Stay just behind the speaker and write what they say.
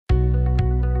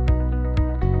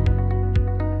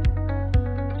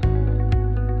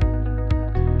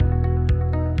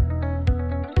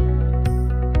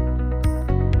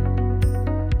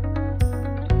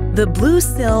The Blue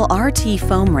Sill RT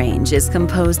foam range is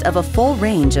composed of a full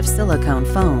range of silicone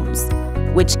foams,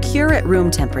 which cure at room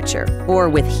temperature or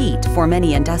with heat for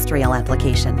many industrial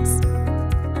applications.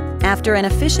 After an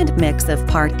efficient mix of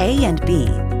part A and B,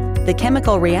 the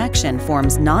chemical reaction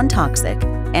forms non-toxic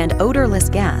and odorless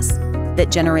gas that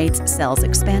generates cells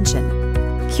expansion.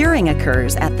 Curing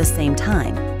occurs at the same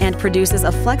time and produces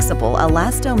a flexible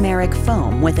elastomeric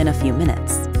foam within a few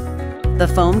minutes. The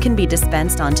foam can be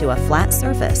dispensed onto a flat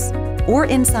surface or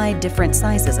inside different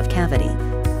sizes of cavity.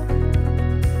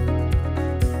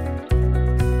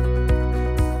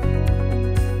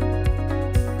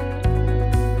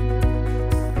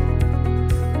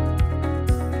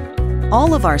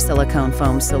 All of our silicone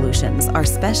foam solutions are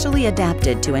specially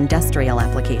adapted to industrial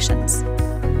applications.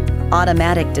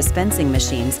 Automatic dispensing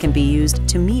machines can be used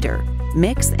to meter,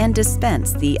 mix, and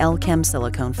dispense the Elkem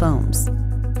silicone foams.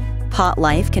 Pot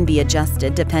life can be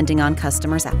adjusted depending on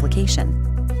customer's application.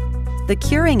 The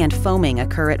curing and foaming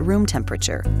occur at room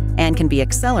temperature and can be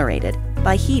accelerated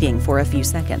by heating for a few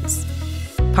seconds.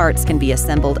 Parts can be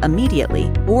assembled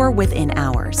immediately or within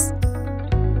hours.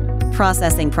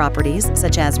 Processing properties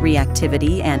such as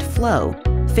reactivity and flow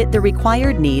fit the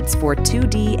required needs for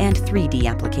 2D and 3D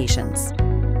applications.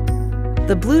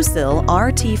 The Blue Sill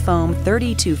RT Foam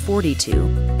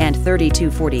 3242 and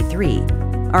 3243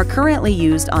 are currently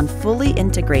used on fully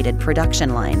integrated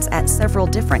production lines at several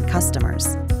different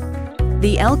customers.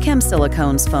 The Elkem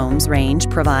Silicones foams range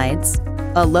provides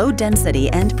a low-density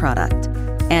end product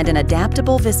and an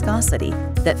adaptable viscosity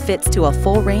that fits to a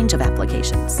full range of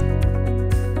applications.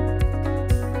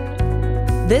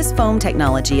 This foam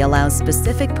technology allows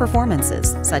specific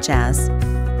performances such as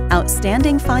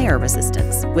outstanding fire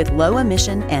resistance with low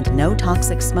emission and no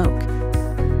toxic smoke,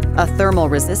 a thermal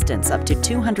resistance up to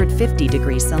 250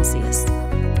 degrees Celsius,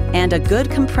 and a good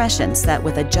compression set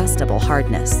with adjustable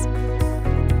hardness.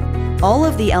 All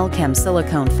of the Elkem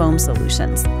silicone foam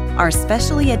solutions are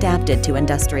specially adapted to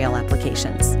industrial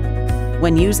applications.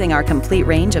 When using our complete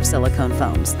range of silicone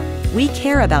foams, we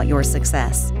care about your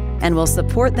success and will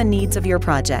support the needs of your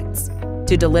projects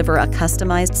to deliver a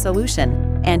customized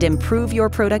solution and improve your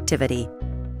productivity.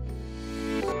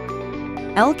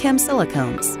 Elkem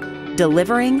Silicones,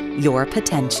 delivering your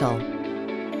potential.